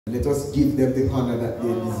Let us give them the honor that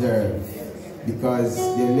they deserve, because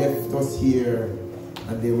they left us here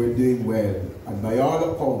and they were doing well. And by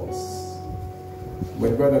all accounts,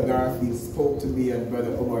 when Brother Garfield spoke to me and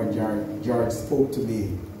Brother Omar George spoke to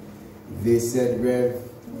me, they said, Rev,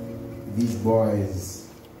 these boys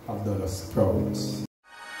have done us proud.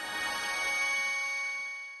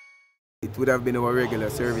 It would have been our regular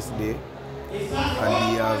service day,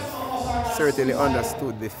 and we have certainly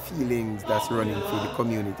understood the feelings that's running through the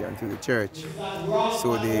community and through the church.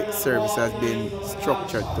 So the service has been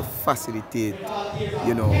structured to facilitate,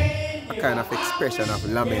 you know, a kind of expression of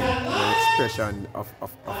lament, an expression of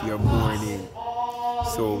your mourning.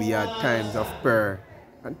 So we had times of prayer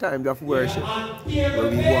and times of worship where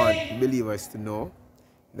we want believers to know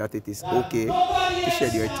that it is okay to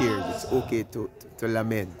shed your tears, it's okay to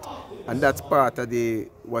lament. And that's part of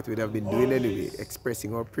what we have been doing anyway,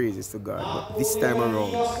 expressing our praises to God. But this time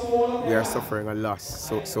around, we are suffering a loss.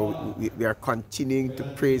 So we are continuing to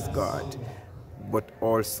praise God, but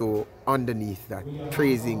also underneath that,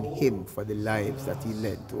 praising Him for the lives that He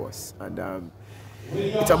led to us. And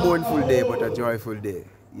it's a mournful day, but a joyful day.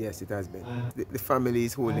 Yes, it has been. The family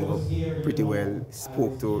is holding up pretty well.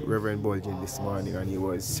 Spoke to Reverend Bulgins this morning, and he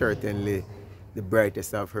was certainly the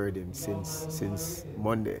brightest I've heard him since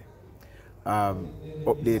Monday.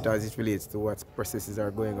 Update as it relates to what processes are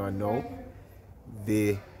going on now.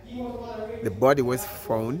 The body was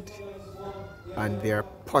found, and they are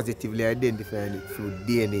positively identifying it through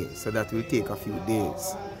DNA, so that will take a few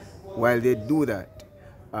days. While they do that,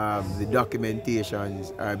 the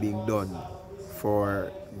documentations are being done for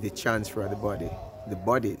the transfer of the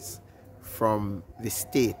bodies from the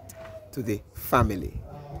state to the family.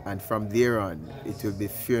 And from there on, it will be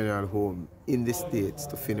funeral home in the States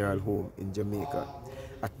to funeral home in Jamaica.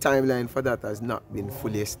 A timeline for that has not been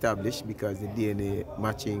fully established because the DNA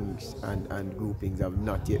matchings and groupings have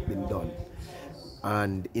not yet been done.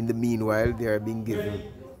 And in the meanwhile, they are being given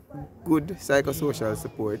good psychosocial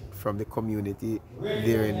support from the community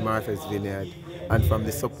there in Martha's Vineyard and from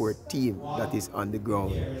the support team that is on the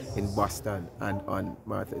ground in Boston and on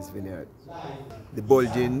Martha's Vineyard. The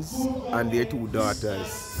Bulgins and their two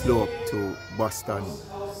daughters flew up to Boston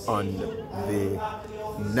on the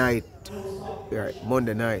night,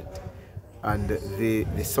 Monday night, and the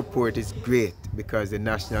support is great because the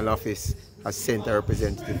national office has sent a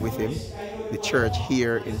representative with him. The church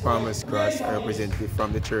here in Palmer's Cross, a representative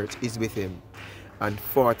from the church, is with him. And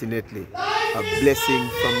fortunately, a blessing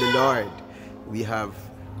from the Lord, we have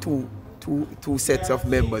two sets of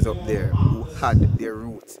members up there who had their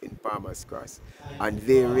roots in Palmer's Cross. And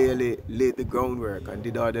they really laid the groundwork and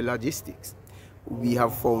did all the logistics. We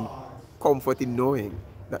have found comfort in knowing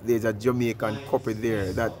that there's a Jamaican couple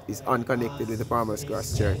there that is unconnected with the Palmer's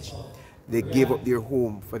Cross Church. They gave up their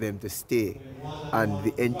home for them to stay,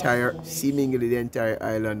 and seemingly the entire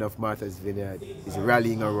island of Martha's Vineyard is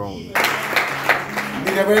rallying around.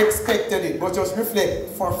 You never expected it, but just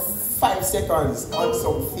reflect for 5 seconds on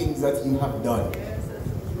some things that you have done.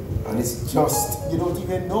 And it's just, you don't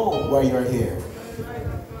even know why you're here.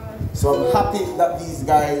 So I'm happy that these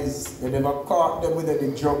guys, they never caught them with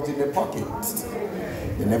any drugs in their pocket.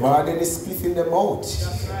 They never had any spliff in their mouth.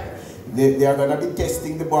 They are going to be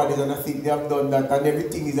testing the bodies, and I think they have done that, and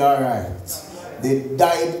everything is all right. They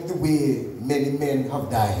died the way many men have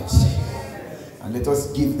died. And let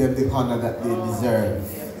us give them the honor that they deserve,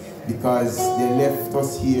 because they left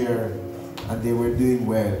us here and they were doing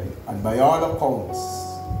well. And by all accounts,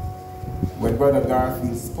 when Brother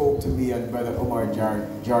Garfield spoke to me and Brother Omar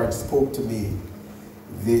George spoke to me,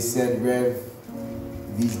 they said, Rev,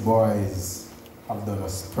 these boys have done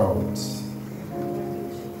us proud.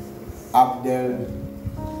 Doug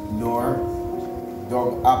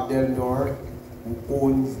Abdel Noor, who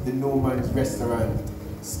owns the No Man's restaurant,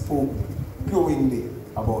 spoke glowingly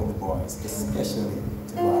about the boys, especially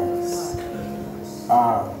Tavaris.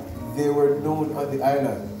 They were known on the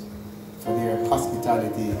island for their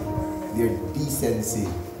hospitality, their decency,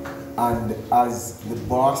 and as the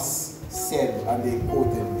boss said, and they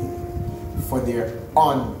quoted me, for their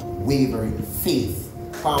unwavering faith.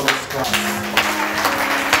 Palmer's Cross.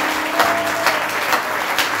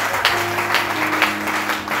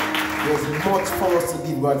 There's much for us to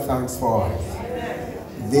give God thanks for.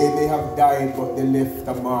 They may have died, but they left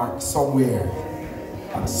a mark somewhere.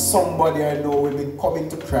 And somebody I know will be coming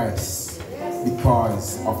to Christ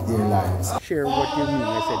because of their lives. Share what you mean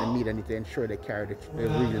when you say the media need to ensure they carry the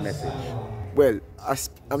real message. Well,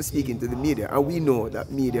 I'm speaking to the media, and we know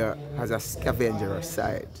that media has a scavenger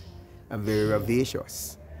side and very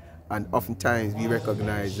rapacious. And oftentimes we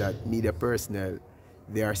recognize that media personnel,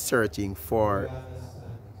 they are searching for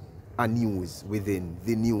a news within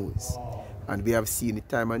the news. And we have seen it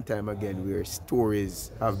time and time again where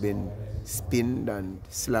stories have been spinned and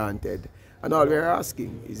slanted. And all we're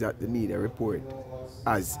asking is that the media report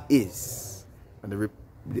as is. And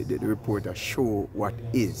the reporter show what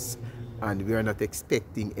is. And we are not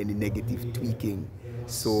expecting any negative tweaking.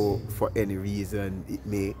 So for any reason it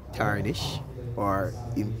may tarnish or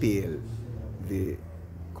impale the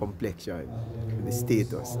complexion, the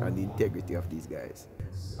status and the integrity of these guys.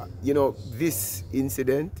 You know, this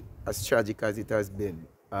incident, as tragic as it has been,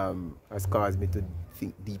 has caused me to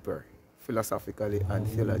think deeper, philosophically and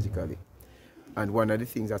theologically. And one of the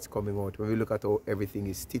things that's coming out, when we look at how everything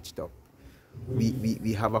is stitched up,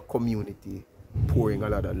 we have a community pouring a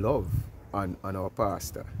lot of love on our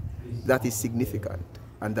pastor. That is significant,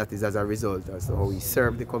 and that is as a result as to how he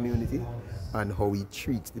serves the community and how he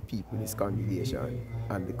treats the people in his congregation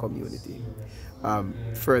and the community.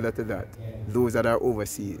 Further to that, those that are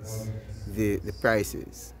overseas, the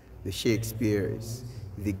Prices, the Shakespeares,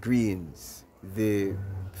 the Greens, the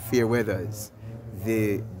Fairweathers,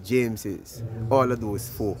 the Jameses, all of those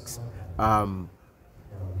folks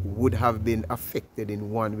would have been affected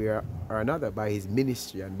in one way or another by his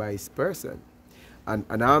ministry and by his person.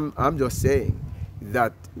 And I'm just saying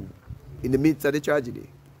that in the midst of the tragedy,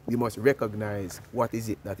 we must recognize what is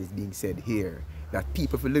it that is being said here, that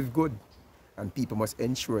people will live good and people must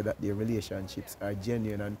ensure that their relationships are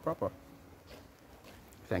genuine and proper.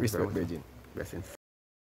 Thank you very much. Respect, Virgin. Blessings.